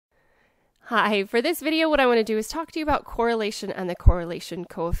Hi, for this video what I want to do is talk to you about correlation and the correlation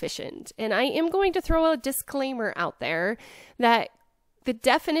coefficient. And I am going to throw a disclaimer out there that the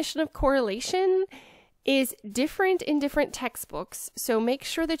definition of correlation is different in different textbooks. So make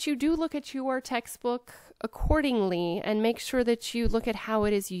sure that you do look at your textbook accordingly and make sure that you look at how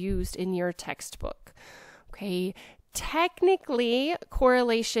it is used in your textbook. Okay. Technically,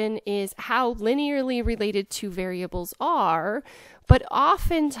 correlation is how linearly related two variables are, but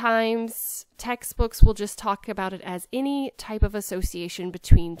oftentimes textbooks will just talk about it as any type of association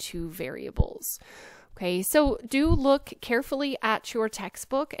between two variables. Okay, so do look carefully at your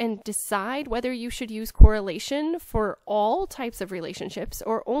textbook and decide whether you should use correlation for all types of relationships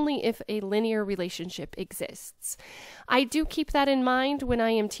or only if a linear relationship exists. I do keep that in mind when I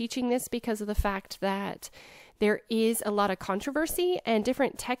am teaching this because of the fact that there is a lot of controversy and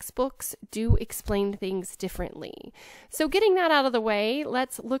different textbooks do explain things differently. So getting that out of the way,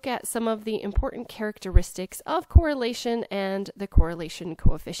 let's look at some of the important characteristics of correlation and the correlation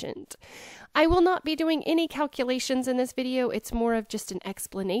coefficient. I will not be doing any calculations in this video. It's more of just an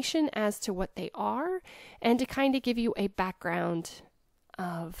explanation as to what they are and to kind of give you a background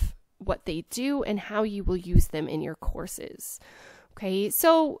of what they do and how you will use them in your courses. Okay,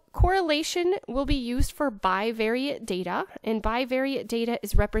 so correlation will be used for bivariate data, and bivariate data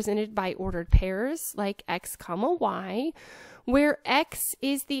is represented by ordered pairs like x comma y, where x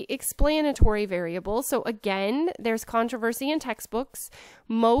is the explanatory variable. So again, there's controversy in textbooks.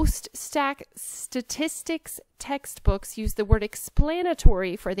 Most statistics textbooks use the word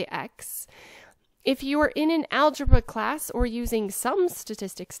explanatory for the x. If you are in an algebra class or using some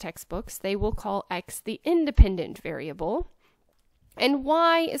statistics textbooks, they will call x the independent variable. And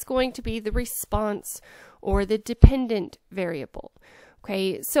y is going to be the response or the dependent variable.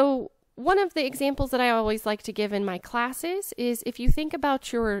 Okay, so one of the examples that I always like to give in my classes is if you think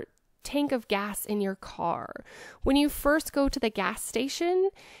about your tank of gas in your car. When you first go to the gas station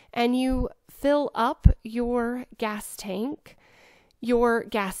and you fill up your gas tank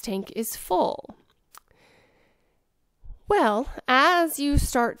is full. Well, as you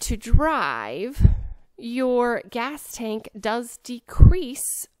start to drive, your gas tank does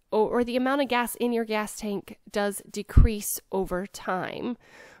decrease, or the amount of gas in your gas tank does decrease over time.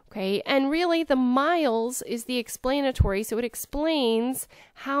 Okay, and really the miles is the explanatory, so it explains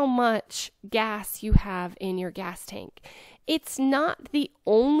how much gas you have in your gas tank. It's not the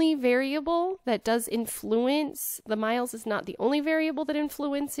only variable that does influence, the miles is not the only variable that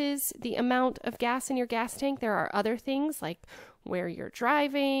influences the amount of gas in your gas tank. There are other things like where you're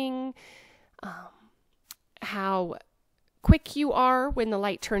driving, how quick you are when the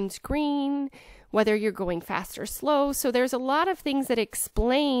light turns green, whether you're going fast or slow. So there's a lot of things that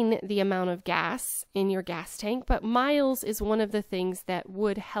explain the amount of gas in your gas tank, but miles is one of the things that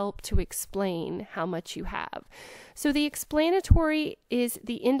would help to explain how much you have. So the explanatory is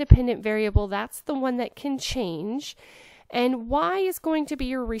the independent variable. That's the one that can change. And y is going to be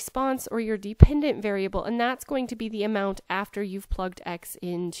your response or your dependent variable, and that's going to be the amount after you've plugged x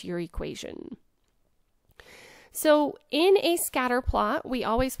into your equation. So in a scatter plot, we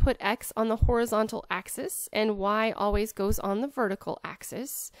always put x on the horizontal axis and y always goes on the vertical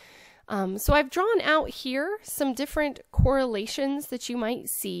axis. So I've drawn out here some different correlations that you might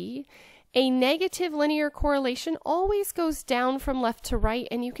see. A negative linear correlation always goes down from left to right,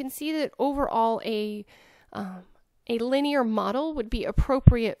 and you can see that overall a linear model would be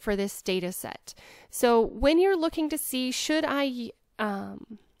appropriate for this data set. So when you're looking to see, should I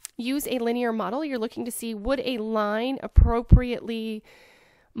use a linear model, you're looking to see would a line appropriately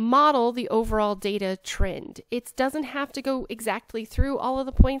model the overall data trend. It doesn't have to go exactly through all of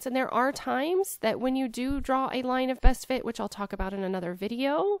the points, and there are times that when you do draw a line of best fit, which I'll talk about in another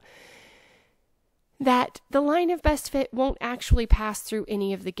video, that the line of best fit won't actually pass through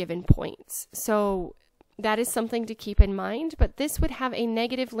any of the given points. So that is something to keep in mind, but this would have a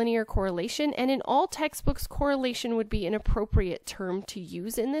negative linear correlation, and in all textbooks, correlation would be an appropriate term to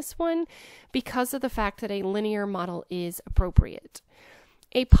use in this one because of the fact that a linear model is appropriate.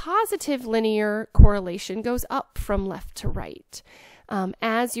 A positive linear correlation goes up from left to right.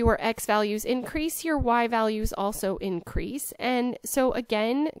 As your x values increase, your y values also increase. And so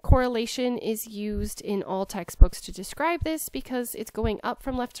again, correlation is used in all textbooks to describe this because it's going up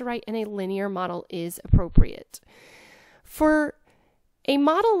from left to right and a linear model is appropriate. For a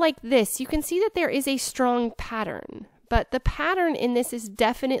model like this, you can see that there is a strong pattern, but the pattern in this is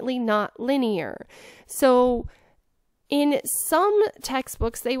definitely not linear. So In some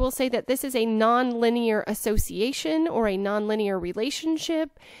textbooks, they will say that this is a nonlinear association or a nonlinear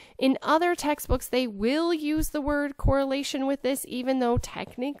relationship. In other textbooks, they will use the word correlation with this, even though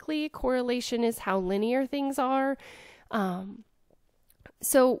technically correlation is how linear things are.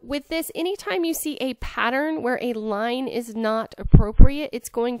 So with this, anytime you see a pattern where a line is not appropriate, it's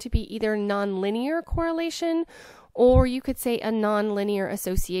going to be either nonlinear correlation, or you could say a nonlinear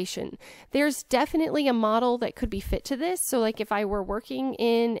association. There's definitely a model that could be fit to this. So like if I were working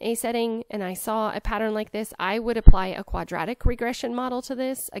in a setting and I saw a pattern like this, I would apply a quadratic regression model to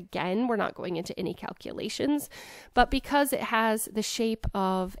this. Again, we're not going into any calculations, but because it has the shape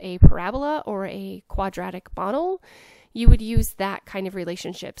of a parabola or a quadratic model, you would use that kind of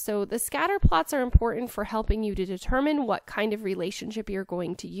relationship. So the scatter plots are important for helping you to determine what kind of relationship you're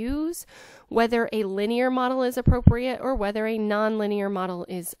going to use, whether a linear model is appropriate or whether a nonlinear model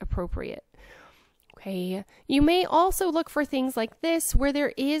is appropriate. Okay, you may also look for things like this where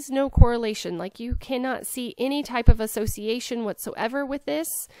there is no correlation, like you cannot see any type of association whatsoever with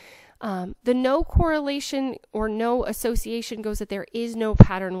this. The no correlation or no association goes that there is no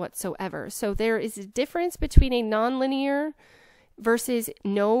pattern whatsoever. So there is a difference between a nonlinear versus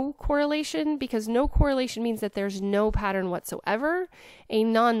no correlation, because no correlation means that there's no pattern whatsoever. A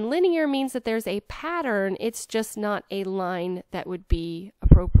nonlinear means that there's a pattern, it's just not a line that would be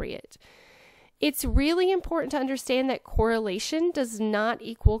appropriate. It's really important to understand that correlation does not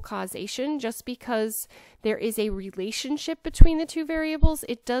equal causation. Just because there is a relationship between the two variables,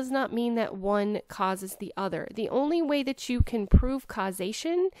 it does not mean that one causes the other. The only way that you can prove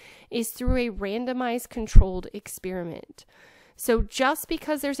causation is through a randomized controlled experiment. So just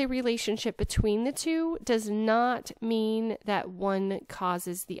because there's a relationship between the two does not mean that one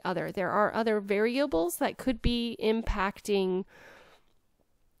causes the other. There are other variables that could be impacting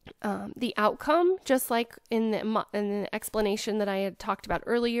the outcome, just like in the explanation that I had talked about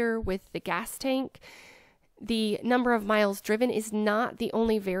earlier with the gas tank. The number of miles driven is not the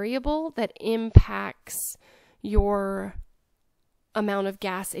only variable that impacts your amount of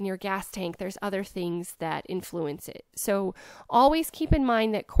gas in your gas tank. There's other things that influence it. So always keep in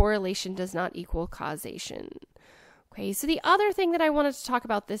mind that correlation does not equal causation. Okay, so the other thing that I wanted to talk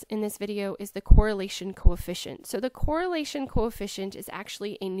about in this video is the correlation coefficient. So the correlation coefficient is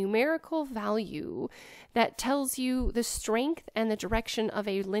actually a numerical value that tells you the strength and the direction of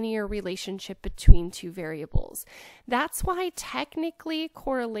a linear relationship between two variables. That's why technically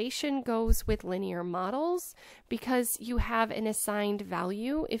correlation goes with linear models, because you have an assigned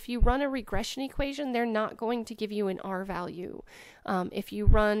value. If you run a regression equation, they're not going to give you an R value. If you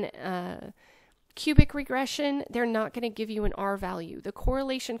run cubic regression, they're not going to give you an R value. The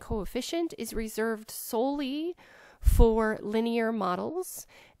correlation coefficient is reserved solely for linear models,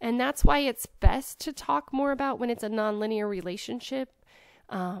 and that's why it's best to talk more about when it's a nonlinear relationship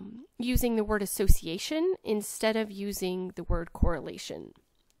using the word association instead of using the word correlation.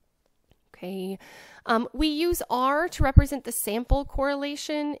 Okay, we use R to represent the sample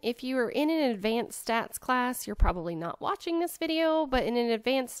correlation. If you are in an advanced stats class, you're probably not watching this video, but in an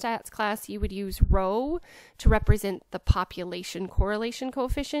advanced stats class, you would use rho to represent the population correlation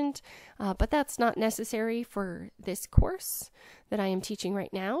coefficient, but that's not necessary for this course that I am teaching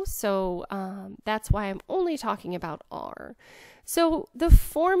right now. So that's why I'm only talking about R. So the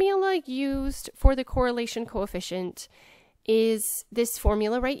formula used for the correlation coefficient is this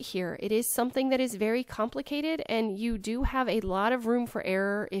formula right here. It is something that is very complicated, and you do have a lot of room for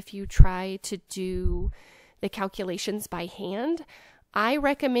error if you try to do the calculations by hand. I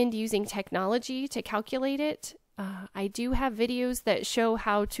recommend using technology to calculate it. I do have videos that show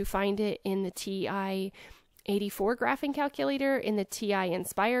how to find it in the TI-84 graphing calculator, in the TI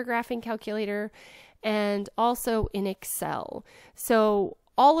Inspire graphing calculator, and also in Excel. So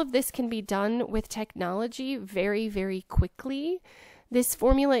all of this can be done with technology very, very quickly. This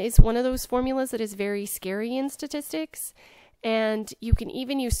formula is one of those formulas that is very scary in statistics, and you can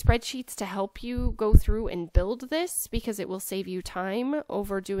even use spreadsheets to help you go through and build this, because it will save you time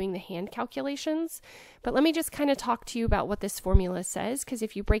over doing the hand calculations. But let me just kind of talk to you about what this formula says, because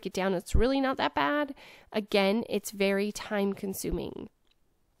if you break it down, it's really not that bad. Again, it's very time consuming.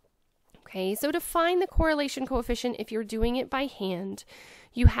 Okay, so to find the correlation coefficient, if you're doing it by hand,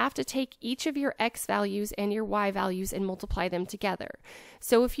 you have to take each of your x values and your y values and multiply them together.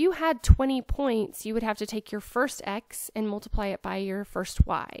 So if you had 20 points, you would have to take your first x and multiply it by your first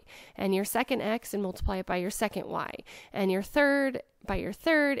y, and your second x and multiply it by your second y, and your third by your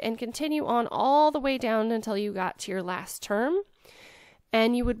third, and continue on all the way down until you got to your last term,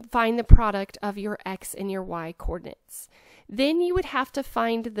 and you would find the product of your x and your y coordinates. Then you would have to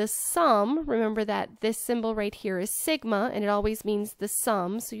find the sum. Remember that this symbol right here is sigma, and it always means the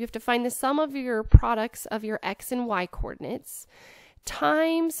sum. So you have to find the sum of your products of your x and y coordinates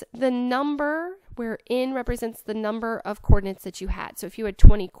times the number, where n represents the number of coordinates that you had. So if you had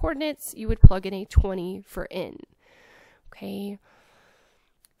 20 coordinates, you would plug in a 20 for n. Okay.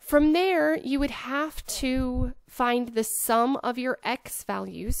 From there, you would have to find the sum of your x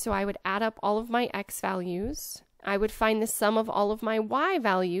values. So I would add up all of my x values. I would find the sum of all of my y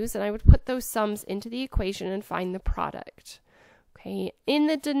values, and I would put those sums into the equation and find the product. Okay. In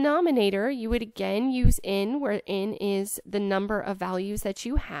the denominator, you would again use n, where n is the number of values that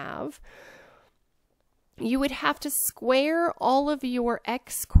you have. You would have to square all of your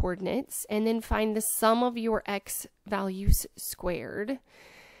x coordinates and then find the sum of your x values squared.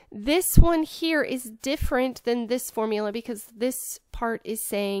 This one here is different than this formula because this part is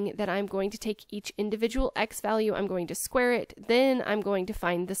saying that I'm going to take each individual x value, I'm going to square it, then I'm going to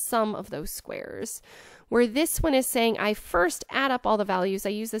find the sum of those squares. Where this one is saying I first add up all the values, I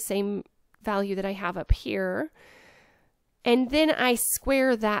use the same value that I have up here, and then I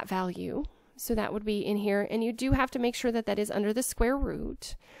square that value. So that would be in here, and you do have to make sure that that is under the square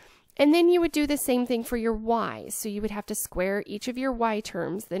root. And then you would do the same thing for your y's. So you would have to square each of your y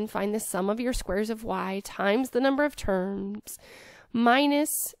terms, then find the sum of your squares of y times the number of terms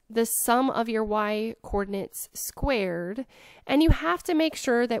minus the sum of your y coordinates squared. And you have to make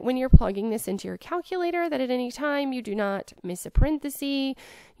sure that when you're plugging this into your calculator that at any time you do not miss a parenthesis,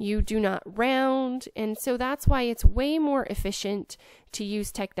 you do not round. And so that's why it's way more efficient to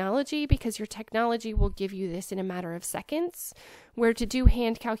use technology, because your technology will give you this in a matter of seconds, where to do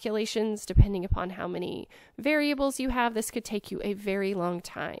hand calculations, depending upon how many variables you have, this could take you a very long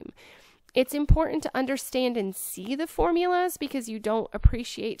time. It's important to understand and see the formulas because you don't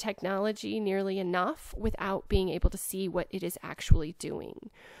appreciate technology nearly enough without being able to see what it is actually doing.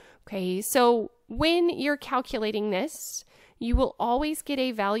 Okay, so when you're calculating this, you will always get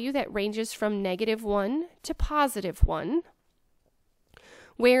a value that ranges from -1 to +1,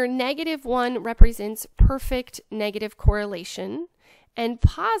 where -1 represents perfect negative correlation and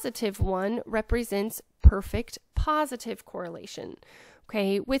 +1 represents perfect positive correlation.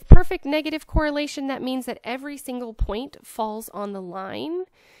 Okay, with perfect negative correlation, that means that every single point falls on the line.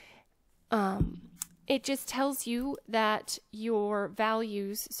 It just tells you that your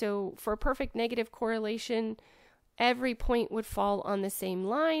values, so for perfect negative correlation, every point would fall on the same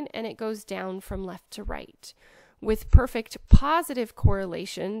line and it goes down from left to right. With perfect positive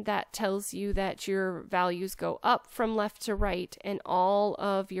correlation, that tells you that your values go up from left to right and all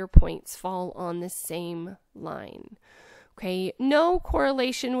of your points fall on the same line. Okay, no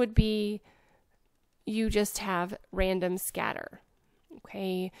correlation would be you just have random scatter.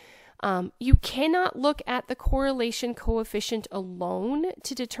 Okay, you cannot look at the correlation coefficient alone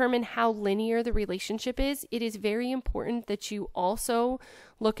to determine how linear the relationship is. It is very important that you also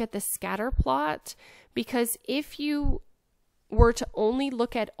look at the scatter plot, because if you were to only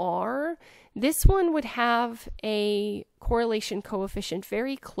look at R, this one would have a correlation coefficient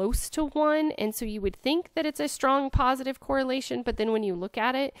very close to 1, and so you would think that it's a strong positive correlation, but then when you look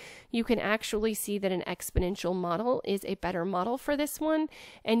at it, you can actually see that an exponential model is a better model for this one,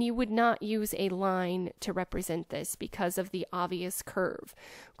 and you would not use a line to represent this because of the obvious curve.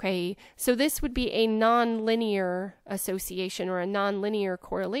 Okay, so this would be a nonlinear association or a nonlinear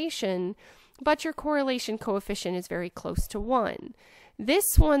correlation, but your correlation coefficient is very close to 1.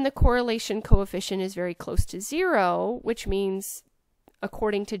 This one, the correlation coefficient is very close to 0, which means,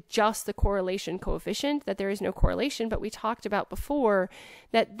 according to just the correlation coefficient, that there is no correlation, but we talked about before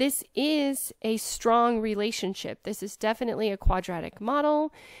that this is a strong relationship. This is definitely a quadratic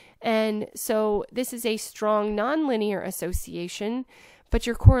model, and so this is a strong nonlinear association, but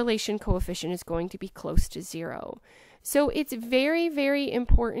your correlation coefficient is going to be close to 0. So it's very, very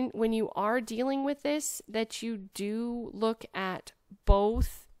important when you are dealing with this that you do look at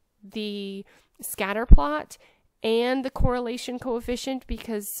both the scatter plot and the correlation coefficient,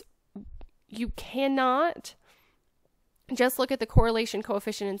 because you cannot just look at the correlation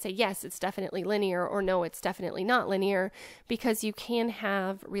coefficient and say, yes, it's definitely linear, or no, it's definitely not linear, because you can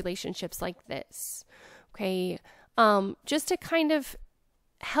have relationships like this. Okay, just to kind of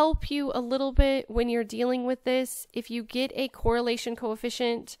help you a little bit when you're dealing with this, if you get a correlation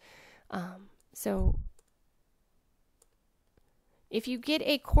coefficient, if you get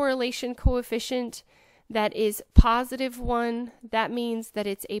a correlation coefficient that is +1, that means that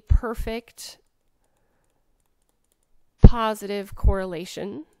it's a perfect positive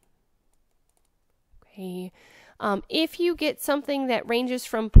correlation. Okay. If you get something that ranges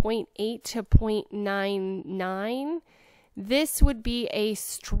from 0.8 to 0.99, this would be a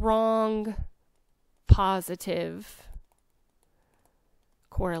strong positive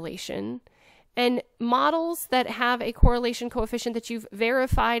correlation. And models that have a correlation coefficient that you've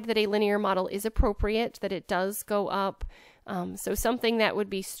verified that a linear model is appropriate, that it does go up. So something that would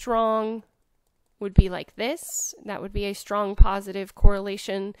be strong would be like this. That would be a strong positive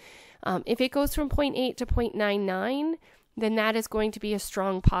correlation. If it goes from 0.8 to 0.99, then that is going to be a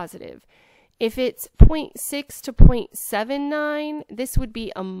strong positive. If it's 0.6 to 0.79, this would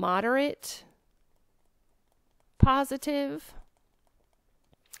be a moderate positive.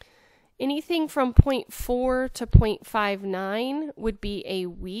 Anything from 0.4 to 0.59 would be a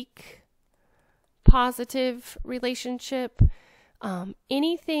weak positive relationship.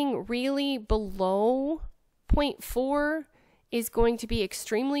 Anything really below 0.4 is going to be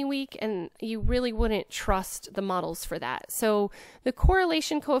extremely weak, and you really wouldn't trust the models for that. So the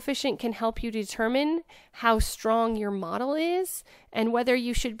correlation coefficient can help you determine how strong your model is and whether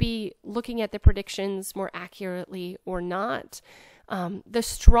you should be looking at the predictions more accurately or not. The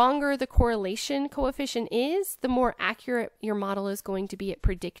stronger the correlation coefficient is, the more accurate your model is going to be at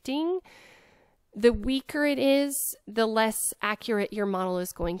predicting. The weaker it is, the less accurate your model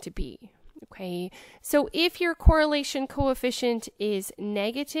is going to be. Okay, so if your correlation coefficient is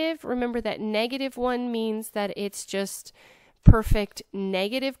negative, remember that -1 means that it's just perfect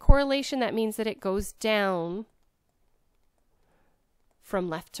negative correlation. That means that it goes down from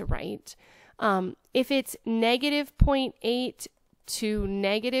left to right. If it's -0.8 to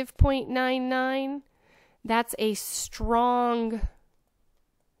 -0.99, that's a strong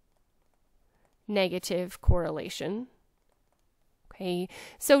negative correlation. Okay,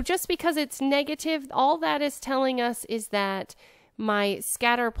 so just because it's negative, all that is telling us is that my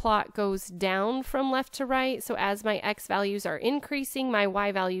scatter plot goes down from left to right. So as my x values are increasing, my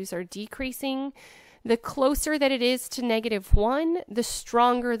y values are decreasing. The closer that it is to -1, the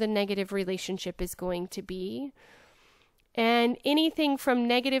stronger the negative relationship is going to be. And anything from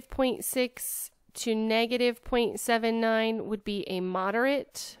 -0.6 to -0.79 would be a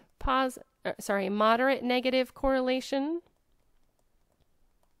moderate moderate negative correlation.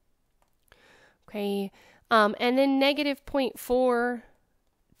 Okay, and then -0.4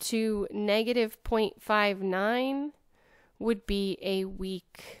 to -0.59 would be a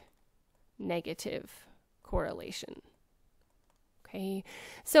weak negative correlation. Okay,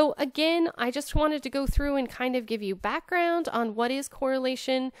 so again, I just wanted to go through and kind of give you background on what is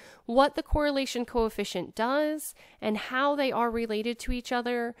correlation, what the correlation coefficient does, and how they are related to each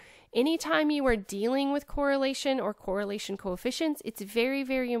other. Anytime you are dealing with correlation or correlation coefficients, it's very,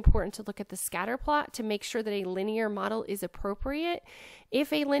 very important to look at the scatter plot to make sure that a linear model is appropriate.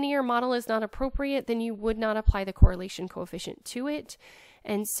 If a linear model is not appropriate, then you would not apply the correlation coefficient to it.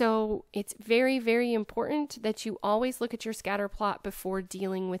 And so it's very, very important that you always look at your scatter plot before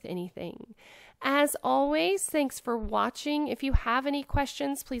dealing with anything. As always, thanks for watching. If you have any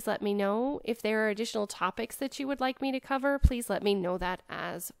questions, please let me know. If there are additional topics that you would like me to cover, please let me know that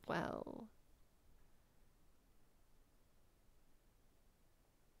as well.